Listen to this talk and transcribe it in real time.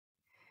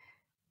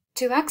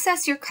To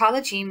access your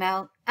college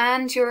email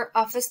and your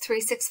Office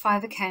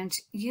 365 account,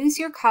 use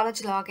your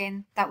college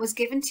login that was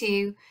given to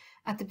you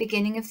at the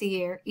beginning of the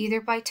year, either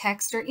by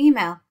text or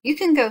email. You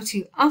can go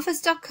to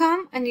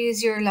office.com and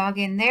use your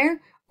login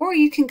there, or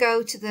you can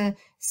go to the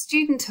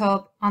Student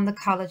Hub on the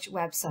college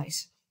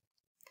website.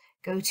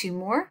 Go to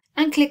More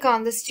and click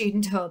on the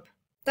Student Hub.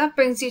 That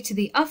brings you to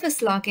the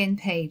Office login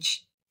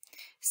page.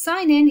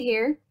 Sign in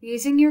here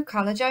using your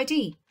college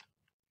ID.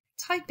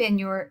 Type in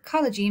your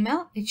college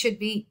email. It should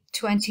be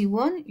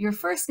 21, your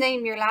first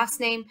name, your last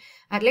name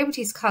at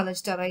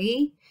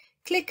libertiescollege.ie.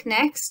 Click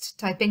Next,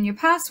 type in your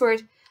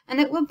password,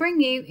 and it will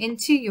bring you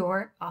into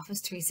your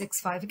Office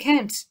 365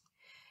 account.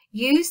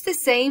 Use the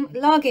same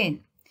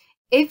login.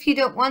 If you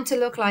don't want to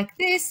look like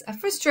this, a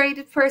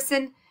frustrated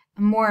person,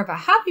 and more of a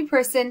happy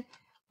person,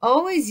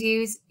 always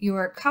use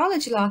your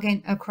college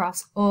login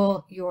across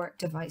all your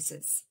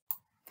devices.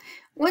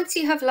 Once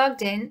you have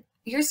logged in,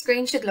 your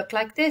screen should look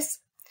like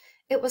this.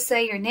 It will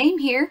say your name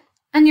here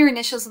and your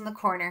initials in the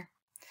corner.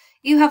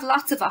 You have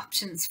lots of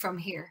options from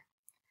here.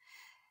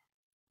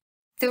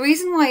 The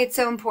reason why it's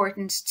so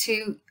important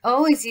to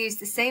always use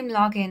the same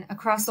login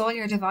across all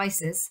your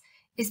devices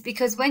is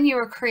because when you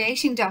are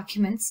creating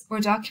documents or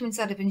documents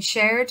that have been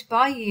shared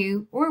by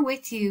you or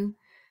with you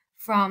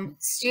from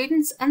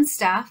students and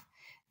staff,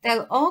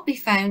 they'll all be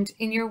found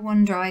in your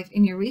OneDrive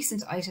in your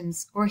recent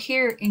items or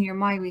here in your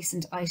My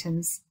Recent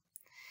Items.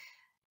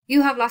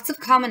 You have lots of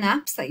common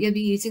apps that you'll be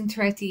using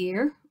throughout the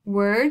year.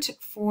 Word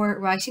for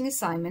writing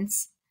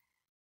assignments,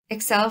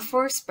 Excel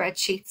for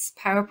spreadsheets,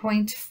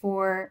 PowerPoint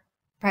for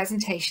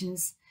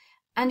presentations,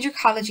 and your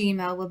college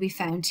email will be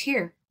found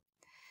here.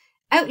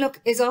 Outlook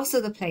is also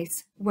the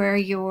place where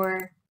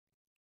your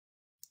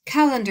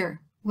calendar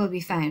will be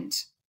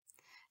found.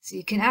 So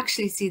you can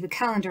actually see the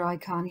calendar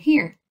icon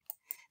here.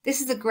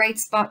 This is a great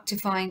spot to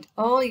find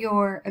all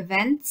your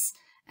events,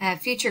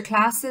 future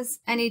classes,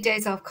 any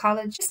days off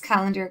college. This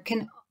calendar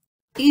can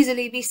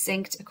easily be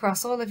synced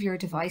across all of your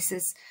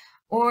devices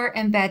or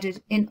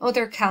embedded in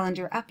other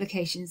calendar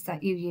applications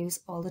that you use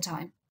all the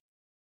time.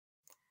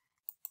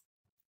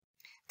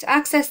 To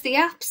access the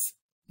apps,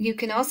 you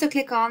can also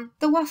click on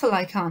the waffle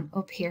icon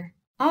up here.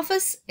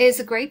 Office is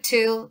a great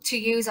tool to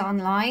use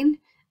online,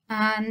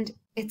 and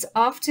it's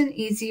often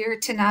easier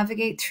to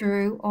navigate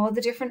through all the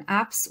different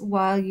apps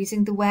while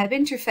using the web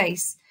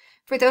interface.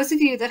 For those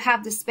of you that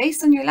have the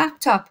space on your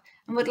laptop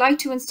and would like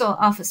to install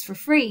Office for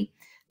free,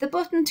 the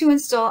button to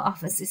install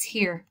Office is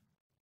here.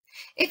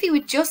 If you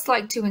would just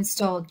like to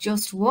install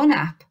just one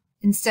app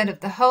instead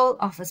of the whole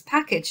Office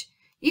package,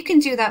 you can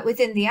do that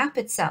within the app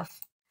itself.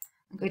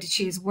 I'm going to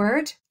choose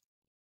Word,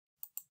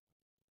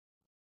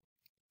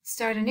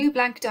 start a new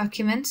blank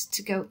document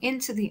to go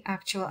into the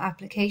actual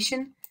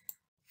application,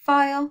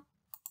 File,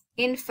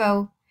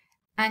 Info,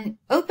 and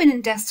Open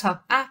in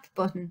Desktop App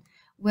button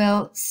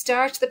will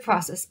start the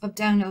process of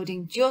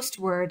downloading just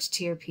Word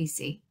to your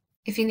PC.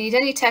 If you need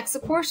any tech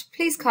support,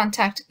 please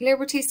contact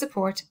Liberties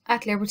Support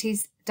at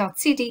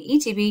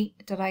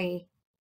liberties.cdetb.ie.